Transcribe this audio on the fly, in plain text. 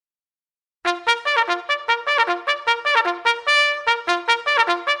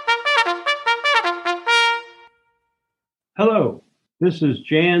Hello, this is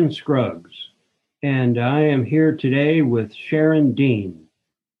Jan Scruggs, and I am here today with Sharon Dean.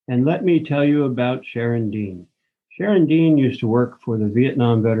 And let me tell you about Sharon Dean. Sharon Dean used to work for the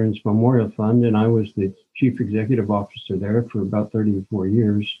Vietnam Veterans Memorial Fund, and I was the chief executive officer there for about 34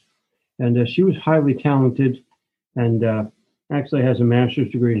 years. And she was highly talented and actually has a master's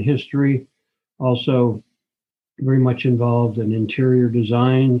degree in history, also very much involved in interior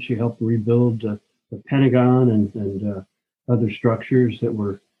design. She helped rebuild the Pentagon and other structures that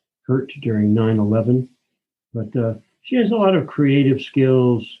were hurt during 9/11. But she has a lot of creative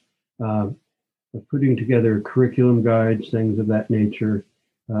skills, of putting together curriculum guides, things of that nature.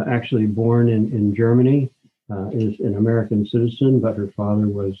 Actually born in Germany, is an American citizen, but her father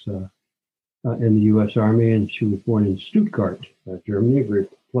was in the U.S. Army, and she was born in Stuttgart, Germany, a very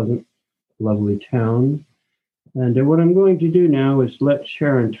pleasant, lovely town. And what I'm going to do now is let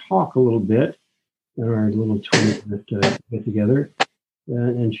Sharon talk a little bit in our little 20-minute get together.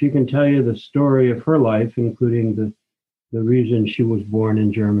 And she can tell you the story of her life, including the reason she was born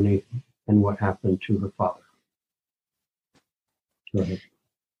in Germany and what happened to her father. Go ahead.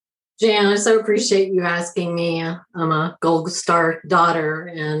 Jan, I so appreciate you asking me. I'm a Gold Star daughter,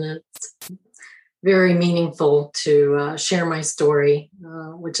 and it's very meaningful to share my story,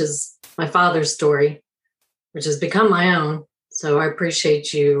 which is my father's story, which has become my own. So I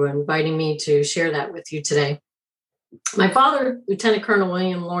appreciate you inviting me to share that with you today. My father, Lieutenant Colonel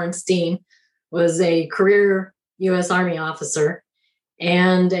William Lawrence Dean, was a career U.S. Army officer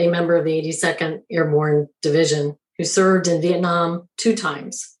and a member of the 82nd Airborne Division who served in Vietnam 2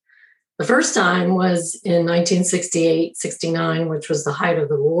 times. The first time was in 1968-69, which was the height of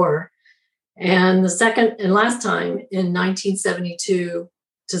the war. And the second and last time in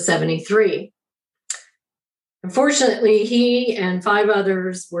 1972-73. Unfortunately, he and 5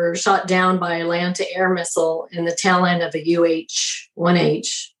 others were shot down by a land-to-air missile in the tail end of a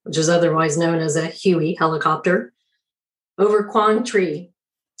UH-1H, which is otherwise known as a Huey helicopter, over Quang Tri.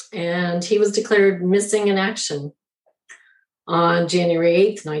 And he was declared missing in action on January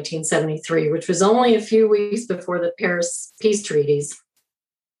 8th, 1973, which was only a few weeks before the Paris peace treaties.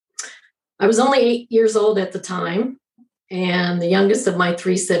 I was only 8 years old at the time, and the youngest of my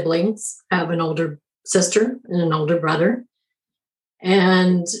 3 siblings, have an older sister and an older brother.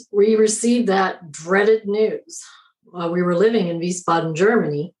 And we received that dreaded news while we were living in Wiesbaden,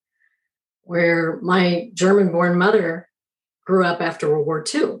 Germany, where my German-born mother grew up after World War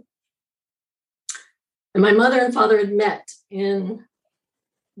II. And my mother and father had met in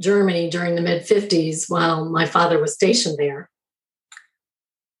Germany during the mid-50s while my father was stationed there.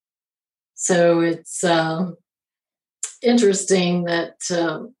 So it's interesting that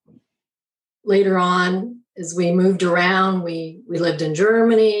later on, as we moved around, we lived in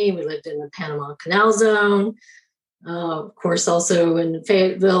Germany, we lived in the Panama Canal Zone, of course, also in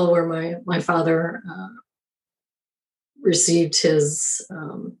Fayetteville, where my father received his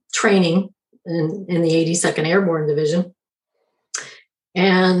training in the 82nd Airborne Division.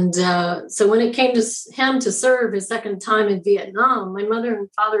 And so when it came to him to serve his second time in Vietnam, my mother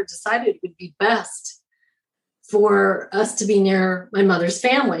and father decided it would be best for us to be near my mother's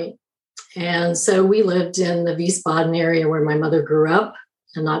family. And so we lived in the Wiesbaden area where my mother grew up,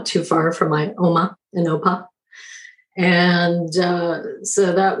 and not too far from my Oma and Opa. And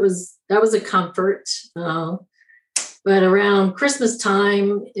so that was a comfort. But around Christmas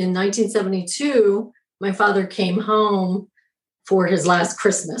time in 1972, my father came home for his last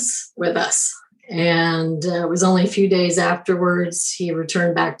Christmas with us. And it was only a few days afterwards, he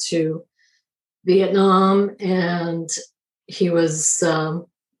returned back to Vietnam, and he was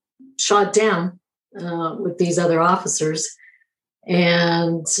shot down with these other officers.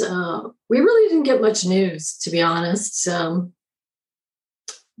 And we really didn't get much news, to be honest.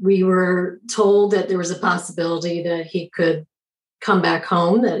 We were told that there was a possibility that he could come back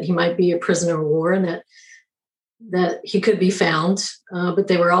home, that he might be a prisoner of war, and that he could be found. But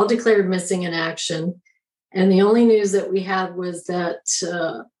they were all declared missing in action. And the only news that we had was that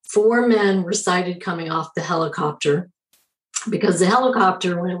 4 men were sighted coming off the helicopter, because the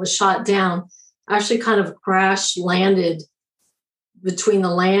helicopter, when it was shot down, actually kind of crash landed between the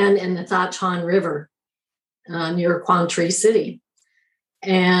land and the Tha Chan River near Quang Tri City.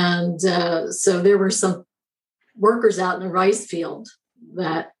 And so there were some workers out in the rice field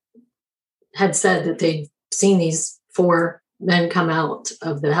that had said that they'd seen these 4 men come out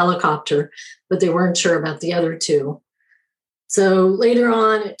of the helicopter, but they weren't sure about the other 2. So later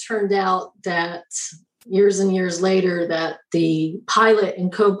on, it turned out that years and years later that the pilot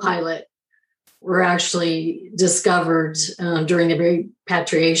and co-pilot were actually discovered during the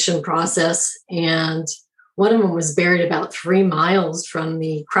repatriation process and One of them was buried about 3 miles from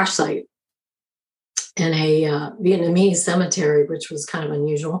the crash site in a Vietnamese cemetery, which was kind of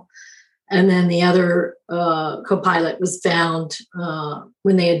unusual. And then the other co-pilot was found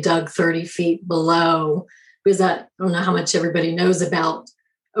when they had dug 30 feet below, because I don't know how much everybody knows about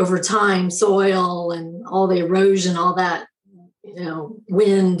over time, soil and all the erosion, all that,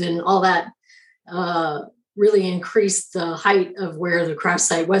 wind and all that really increased the height of where the crash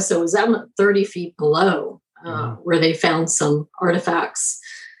site was. So it was 30 feet below where they found some artifacts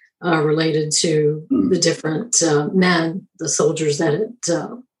related to the different men, the soldiers that had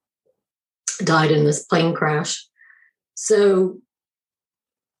died in this plane crash. So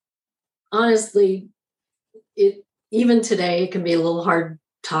honestly, even today, it can be a little hard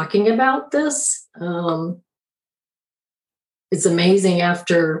talking about this. It's amazing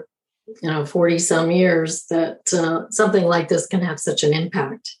after 40 some years that something like this can have such an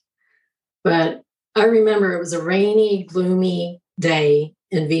impact. But I remember it was a rainy, gloomy day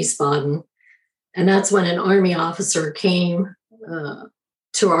in Wiesbaden, and that's when an Army officer came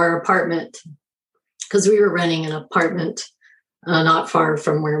to our apartment, because we were renting an apartment not far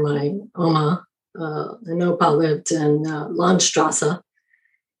from where my Oma and Opa lived in Landstrasse.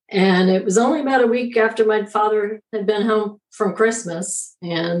 And it was only about a week after my father had been home from Christmas.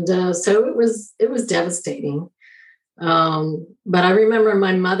 And so it was devastating. But I remember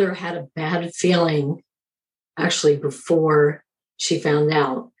my mother had a bad feeling actually before she found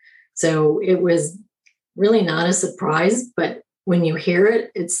out. So it was really not a surprise, but when you hear it,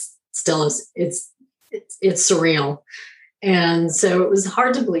 it's still, it's surreal. And so it was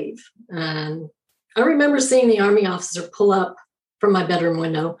hard to believe. And I remember seeing the Army officer pull up from my bedroom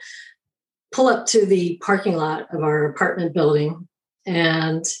window, pull up to the parking lot of our apartment building,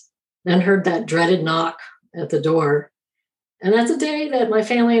 and then heard that dreaded knock at the door. And that's a day that my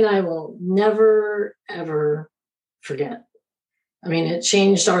family and I will never, ever forget. I mean, it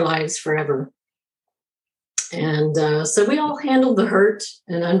changed our lives forever. And so we all handled the hurt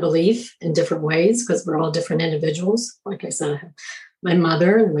and unbelief in different ways, because we're all different individuals. Like I said, I have my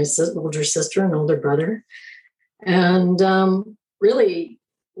mother and my older sister and older brother. And really,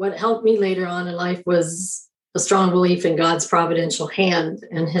 what helped me later on in life was a strong belief in God's providential hand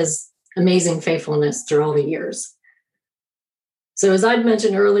and his amazing faithfulness through all the years. So as I'd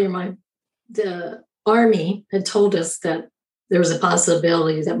mentioned earlier, the Army had told us that there was a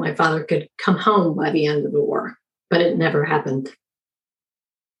possibility that my father could come home by the end of the war, but it never happened.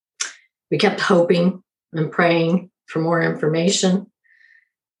 We kept hoping and praying for more information.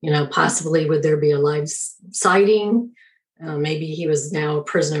 Possibly would there be a live sighting? Maybe he was now a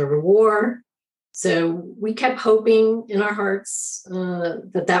prisoner of war. So we kept hoping in our hearts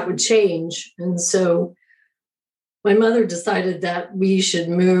that would change. And so my mother decided that we should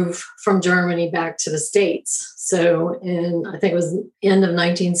move from Germany back to the States. So I think it was the end of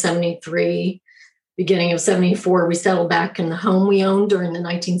 1973, beginning of 74, we settled back in the home we owned during the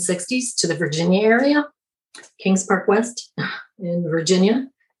 1960s to the Virginia area, Kings Park West in Virginia,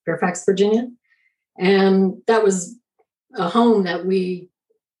 Fairfax, Virginia. And that was a home that we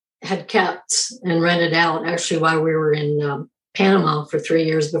had kept and rented out actually while we were in Panama for 3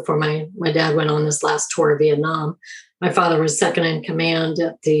 years before my dad went on this last tour of Vietnam. My father was second in command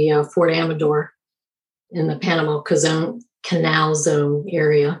at the Fort Amador in the Panama Canal Zone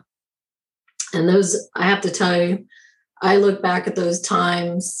area. And those, I have to tell you, I look back at those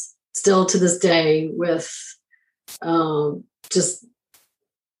times still to this day with just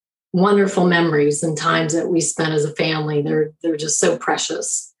wonderful memories and times that we spent as a family. They're just so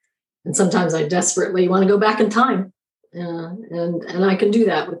precious. And sometimes I desperately want to go back in time. And I can do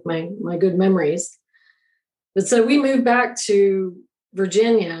that with my good memories. But so we moved back to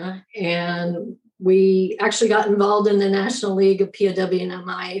Virginia, and we actually got involved in the National League of POW and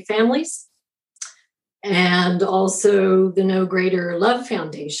MIA Families, and also the No Greater Love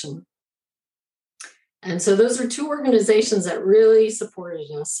Foundation. And so those are two organizations that really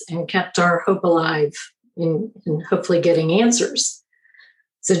supported us and kept our hope alive in hopefully getting answers.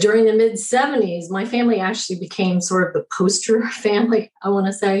 So during the mid-70s, my family actually became sort of the poster family, I want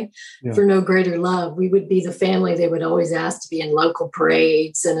to say, for No Greater Love. We would be the family they would always ask to be in local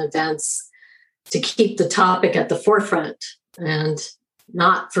parades and events to keep the topic at the forefront and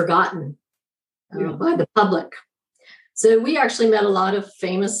not forgotten by the public. So we actually met a lot of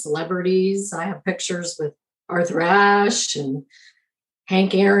famous celebrities. I have pictures with Arthur Ashe and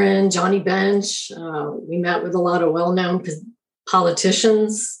Hank Aaron, Johnny Bench. We met with a lot of well-known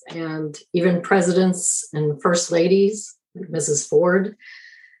politicians and even presidents and first ladies, like Mrs. Ford.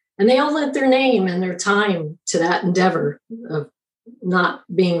 And they all lent their name and their time to that endeavor of not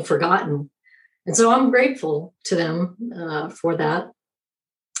being forgotten. And so I'm grateful to them for that.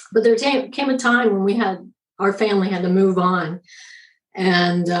 But there came a time when our family had to move on.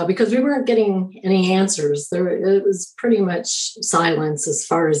 And because we weren't getting any answers, it was pretty much silence as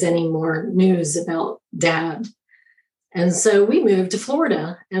far as any more news about Dad. And so we moved to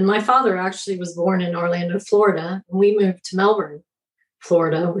Florida. And my father actually was born in Orlando, Florida. And we moved to Melbourne,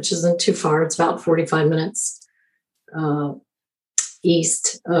 Florida, which isn't too far. It's about 45 minutes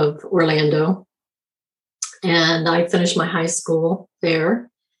east of Orlando. And I finished my high school there.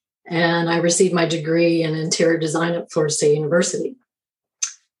 And I received my degree in interior design at Florida State University.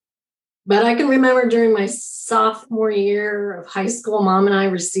 But I can remember during my sophomore year of high school, Mom and I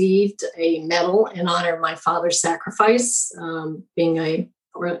received a medal in honor of my father's sacrifice, being a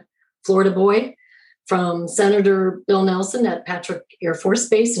Florida boy, from Senator Bill Nelson at Patrick Air Force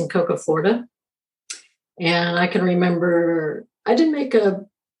Base in Cocoa, Florida. And I can remember I didn't make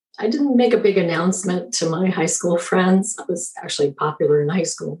a big announcement to my high school friends. I was actually popular in high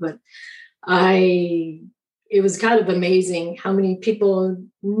school, but it was kind of amazing how many people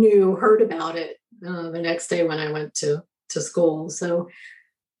heard about it the next day when I went to school. So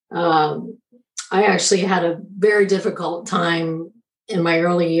I actually had a very difficult time in my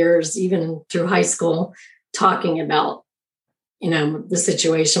early years, even through high school, talking about, the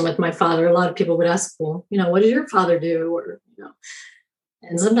situation with my father. A lot of people would ask, well, what did your father do? Or,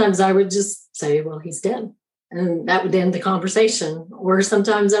 and sometimes I would just say, well, he's dead. And that would end the conversation. Or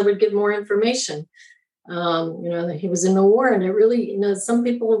sometimes I would get more information. That he was in the war, and it really, some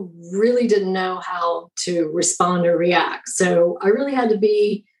people really didn't know how to respond or react. So I really had to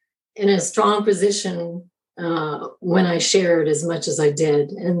be in a strong position when I shared as much as I did.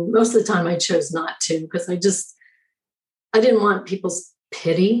 And most of the time I chose not to, because I didn't want people's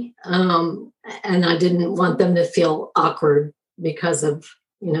pity. And I didn't want them to feel awkward because of,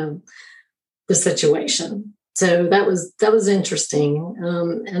 the situation. So that was interesting.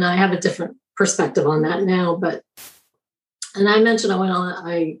 And I have a different perspective on that now, and I mentioned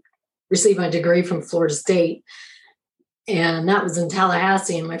I received my degree from Florida State, and that was in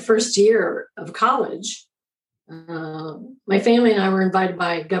Tallahassee in my first year of college. My family and I were invited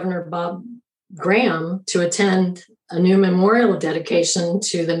by Governor Bob Graham to attend a new memorial dedication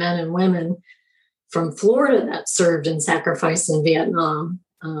to the men and women from Florida that served and sacrificed in Vietnam.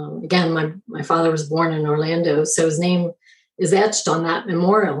 Again, my father was born in Orlando, so his name is etched on that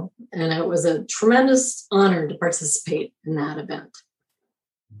memorial. And it was a tremendous honor to participate in that event.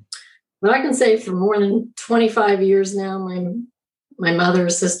 But I can say for more than 25 years now, my mother,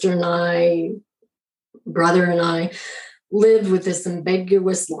 sister, and I, brother and I lived with this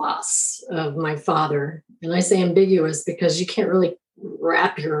ambiguous loss of my father. And I say ambiguous because you can't really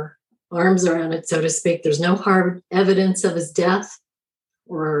wrap your arms around it, so to speak. There's no hard evidence of his death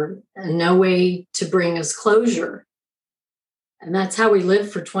or no way to bring us closure. And that's how we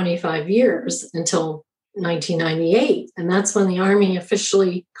lived for 25 years until 1998. And that's when the Army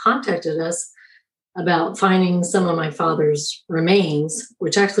officially contacted us about finding some of my father's remains,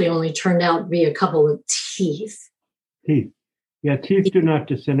 which actually only turned out to be a couple of teeth. Teeth. Yeah, teeth do not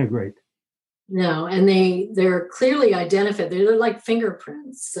disintegrate. No, and they're clearly identified. They're like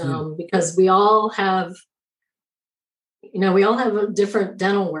fingerprints because we all have a different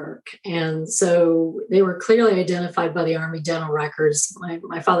dental work. And so they were clearly identified by the Army dental records.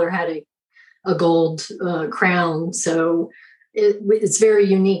 My father had a gold crown. So it's very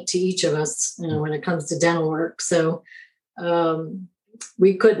unique to each of us, when it comes to dental work. So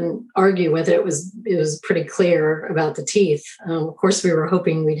we couldn't argue with it. It was pretty clear about the teeth. Of course, we were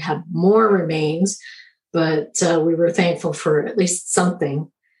hoping we'd have more remains, but we were thankful for at least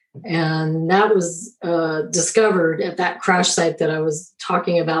something. And that was discovered at that crash site that I was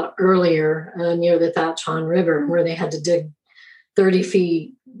talking about earlier near the Thach Han River, where they had to dig 30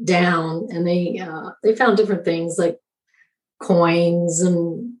 feet down. And they found different things like coins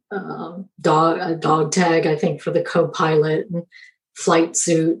and a dog tag, I think, for the co-pilot, and flight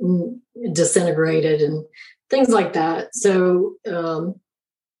suit, and disintegrated, and things like that. So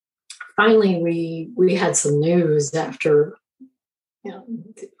finally, we had some news after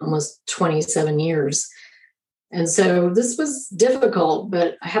almost 27 years. And so this was difficult,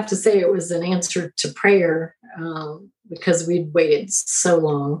 but I have to say it was an answer to prayer because we'd waited so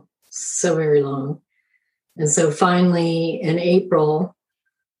long, so very long. And so finally in April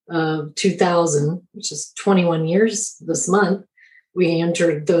of 2000, which is 21 years this month, we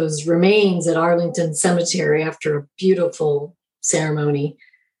entered those remains at Arlington Cemetery after a beautiful ceremony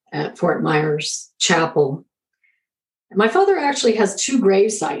at Fort Myers Chapel. My father actually has two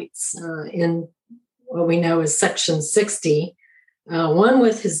grave sites in what we know as Section 60, one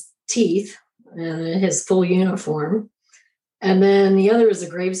with his teeth, and his full uniform. And then the other is a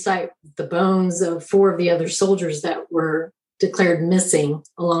gravesite with the bones of 4 of the other soldiers that were declared missing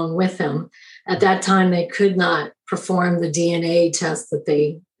along with him. At that time, they could not perform the DNA test that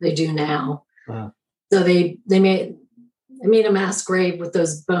they do now. Wow. So they made a mass grave with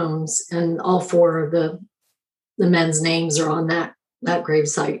those bones, and all 4 of the men's names are on that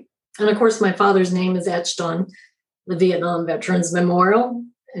gravesite. And of course, my father's name is etched on the Vietnam Veterans Memorial,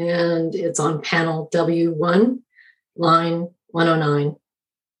 and it's on panel W1, line 109.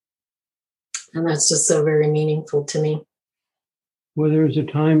 And that's just so very meaningful to me. Well, there's a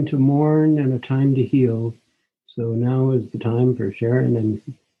time to mourn and a time to heal. So now is the time for Sharon and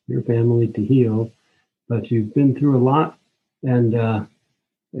your family to heal. But you've been through a lot, and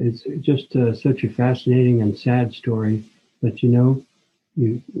it's just such a fascinating and sad story. But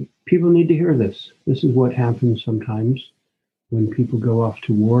people need to hear this. This is what happens sometimes when people go off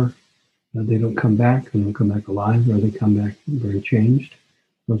to war. They don't come back, and they come back alive, or they come back very changed.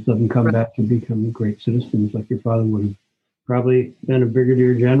 Most of them come back to become great citizens, like your father would have probably been a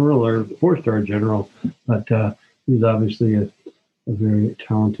brigadier general or 4-star general, but he's obviously a very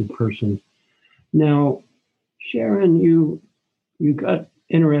talented person. Now, Sharon, you got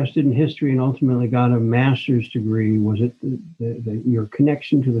interested in history and ultimately got a master's degree. Was it your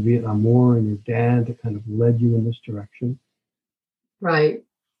connection to the Vietnam War and your dad that kind of led you in this direction? Right.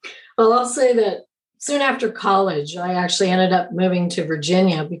 Well, I'll say that soon after college, I actually ended up moving to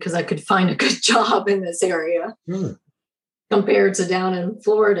Virginia because I could find a good job in this area. Sure. Compared to down in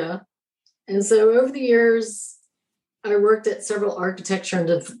Florida. And so over the years, I worked at several architecture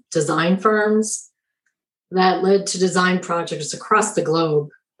and design firms that led to design projects across the globe.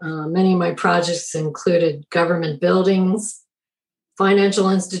 Many of my projects included government buildings, financial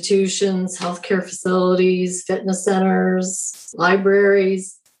institutions, healthcare facilities, fitness centers,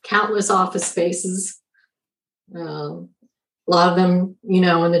 libraries, countless office spaces. A lot of them, in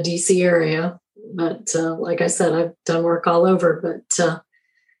the DC area. But like I said, I've done work all over. But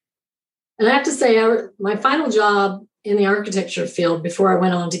and I have to say, my final job in the architecture field before I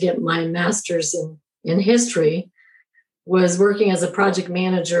went on to get my master's in history was working as a project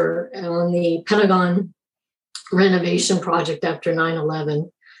manager on the Pentagon renovation project after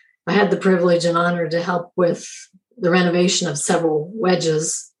 9/11. I had the privilege and honor to help with the renovation of several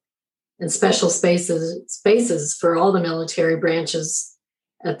wedges and special spaces for all the military branches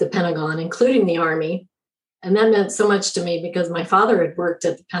at the Pentagon, including the Army. And that meant so much to me because my father had worked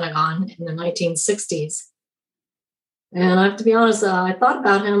at the Pentagon in the 1960s. And I have to be honest, I thought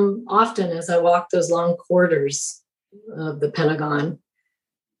about him often as I walked those long corridors of the Pentagon.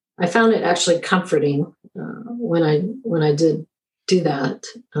 I found it actually comforting when I did do that.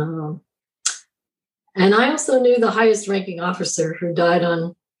 And I also knew the highest ranking officer who died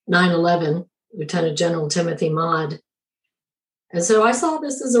on 9/11, Lieutenant General Timothy Maude. And so I saw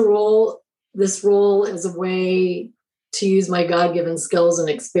this role as a way to use my God-given skills and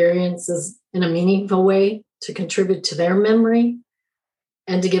experiences in a meaningful way to contribute to their memory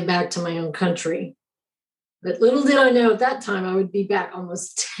and to give back to my own country. But little did I know at that time I would be back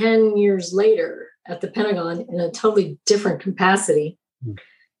almost 10 years later at the Pentagon in a totally different capacity.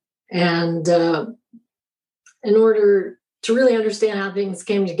 And in order to really understand how things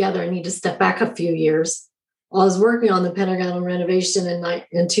came together, I need to step back a few years. While I was working on the Pentagon renovation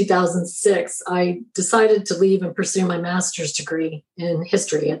in 2006, I decided to leave and pursue my master's degree in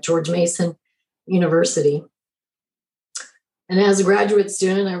history at George Mason University. And as a graduate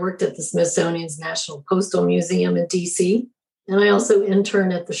student, I worked at the Smithsonian's National Postal Museum in DC, and I also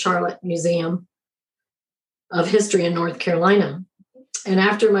interned at the Charlotte Museum of History in North Carolina. And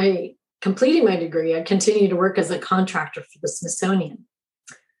after completing my degree, I continued to work as a contractor for the Smithsonian.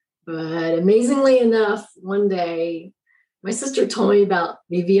 But amazingly enough, one day, my sister told me about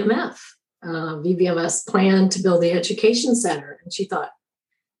VVMF. VVMF's plan to build the education center. And she thought,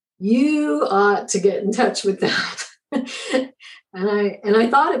 you ought to get in touch with them. and I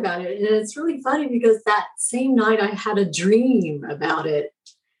thought about it. And it's really funny because that same night I had a dream about it.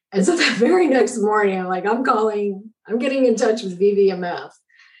 And so the very next morning, I'm getting in touch with VVMF.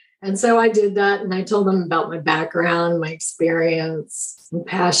 And so I did that, and I told them about my background, my experience, and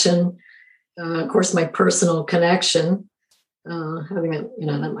passion, of course, my personal connection, having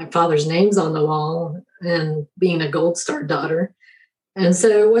that my father's name's on the wall and being a Gold Star daughter. And so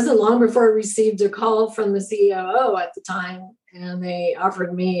it wasn't long before I received a call from the COO at the time, and they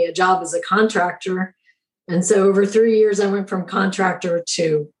offered me a job as a contractor. And so over 3 years, I went from contractor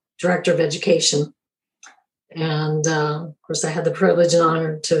to director of education. And of course, I had the privilege and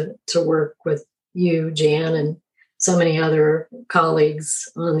honor to work with you, Jan, and so many other colleagues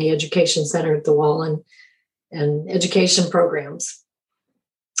on the Education Center at the Wall and education programs.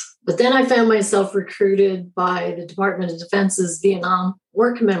 But then I found myself recruited by the Department of Defense's Vietnam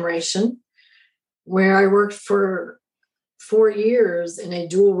War Commemoration, where I worked for 4 years in a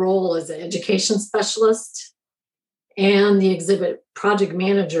dual role as an education specialist and the exhibit project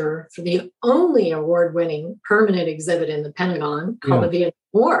manager for the only award-winning permanent exhibit in the Pentagon called the Vietnam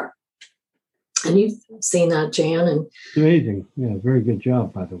War. And you've seen that, Jan. And it's amazing. Yeah, very good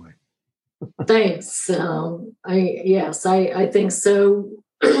job, by the way. Thanks. I think so.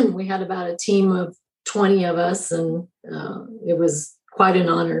 We had about a team of 20 of us, and it was quite an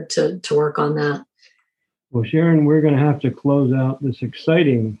honor to work on that. Well, Sharon, we're going to have to close out this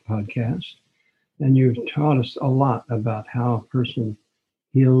exciting podcast. And you've taught us a lot about how a person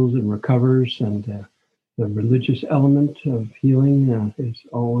heals and recovers, and the religious element of healing is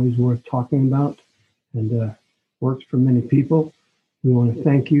always worth talking about and works for many people. We want to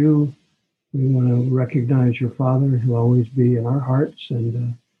thank you. We want to recognize your father, who'll always be in our hearts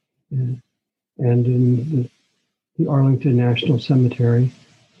and in the Arlington National Cemetery,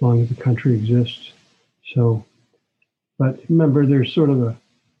 as long as the country exists. So, but remember, there's sort of a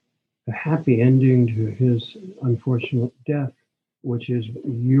happy ending to his unfortunate death, which is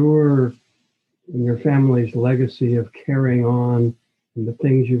your family's legacy of carrying on and the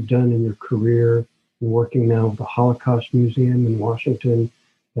things you've done in your career and working now with the Holocaust Museum in Washington,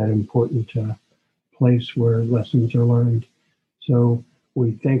 that important place where lessons are learned. So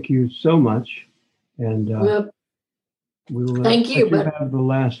we thank you so much, and we will thank you. But have the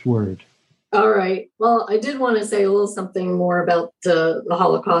last word. All right. Well, I did want to say a little something more about the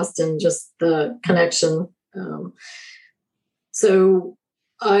Holocaust and just the connection. So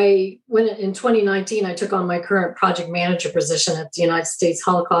when in 2019, I took on my current project manager position at the United States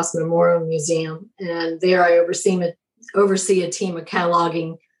Holocaust Memorial Museum. And there I oversee a team of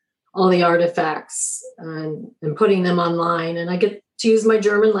cataloging all the artifacts and putting them online. And I get to use my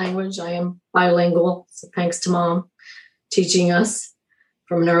German language. I am bilingual, so thanks to Mom teaching us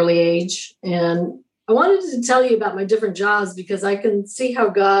from an early age. And I wanted to tell you about my different jobs because I can see how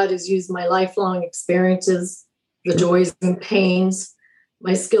God has used my lifelong experiences, the joys and pains,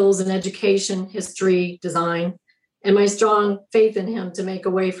 my skills in education, history, design, and my strong faith in him to make a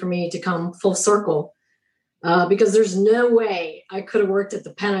way for me to come full circle. Because there's no way I could have worked at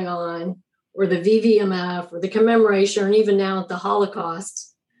the Pentagon or the VVMF or the commemoration, or even now at the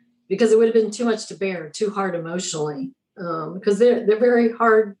Holocaust, because it would have been too much to bear, too hard emotionally. Because they're very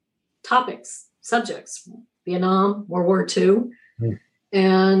hard topics, subjects, Vietnam, World War II.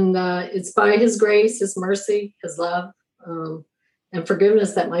 And it's by his grace, his mercy, his love, and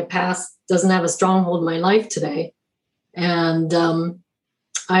forgiveness that my past doesn't have a stronghold in my life today. And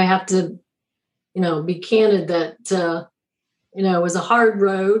I have to, be candid that, it was a hard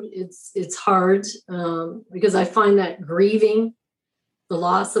road. It's hard because I find that grieving the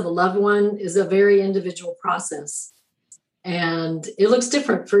loss of a loved one is a very individual process. And it looks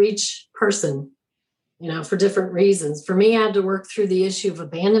different for each person, for different reasons. For me, I had to work through the issue of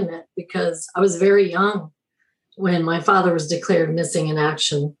abandonment because I was very young when my father was declared missing in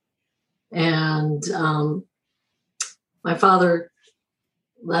action. And my father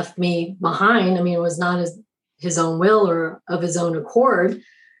left me behind. I mean, it was not his own will or of his own accord,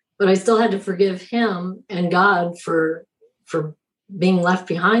 but I still had to forgive him and God for being left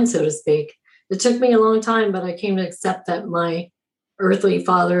behind, so to speak. It took me a long time, but I came to accept that my earthly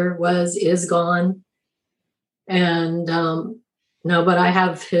father is gone. And but I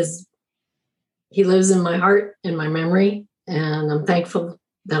have he lives in my heart, in my memory. And I'm thankful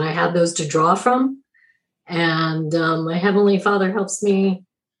that I have those to draw from. And my Heavenly Father helps me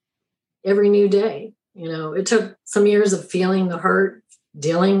every new day. It took some years of feeling the hurt,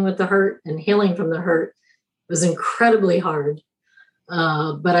 dealing with the hurt, and healing from the hurt. It was incredibly hard.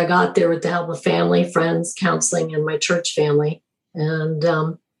 But I got there with the help of family, friends, counseling, and my church family. And,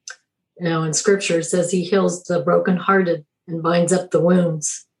 in scripture, it says he heals the brokenhearted and binds up the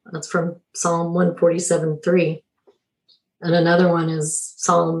wounds. That's from Psalm 147:3. And another one is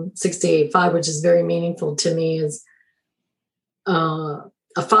Psalm 68:5, which is very meaningful to me, is a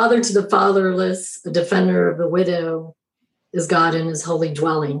father to the fatherless, a defender of the widow is God in his holy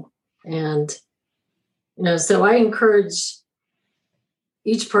dwelling. And, so I encourage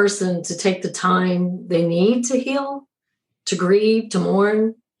each person to take the time they need to heal, to grieve, to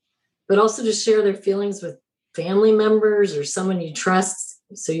mourn, but also to share their feelings with family members or someone you trust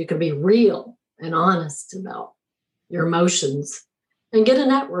so you can be real and honest about your emotions and get a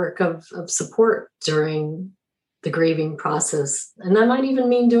network of support during the grieving process. And that might even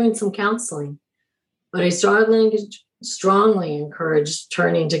mean doing some counseling. But I strongly encourage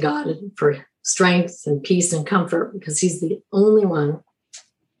turning to God for strength and peace and comfort, because He's the only one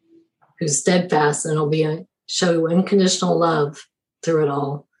who's steadfast and will show unconditional love through it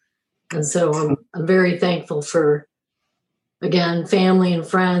all. And so I'm very thankful for, again, family and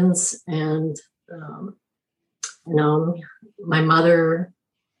friends. And, my mother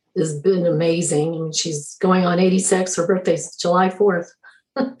has been amazing. I mean, she's going on 86. Her birthday's July 4th.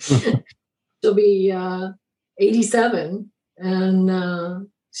 She'll be 87. And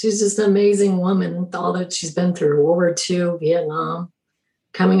she's just an amazing woman, all that she's been through, World War II, Vietnam,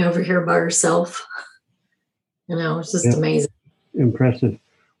 coming over here by herself. It's just amazing. Impressive.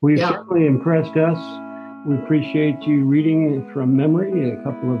 Well, you certainly impressed us. We appreciate you reading from memory a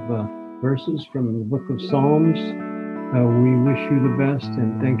couple of verses from the book of Psalms. We wish you the best,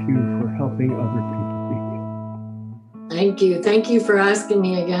 and thank you for helping other people. Thank you. Thank you for asking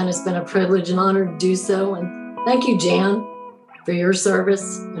me again. It's been a privilege and honor to do so. And thank you, Jan, for your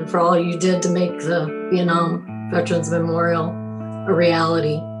service and for all you did to make the Vietnam Veterans Memorial a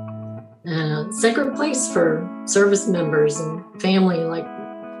reality. And a sacred place for service members and family like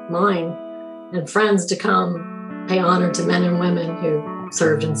mine and friends to come pay honor to men and women who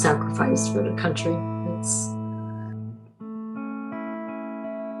served and sacrificed for the country. It's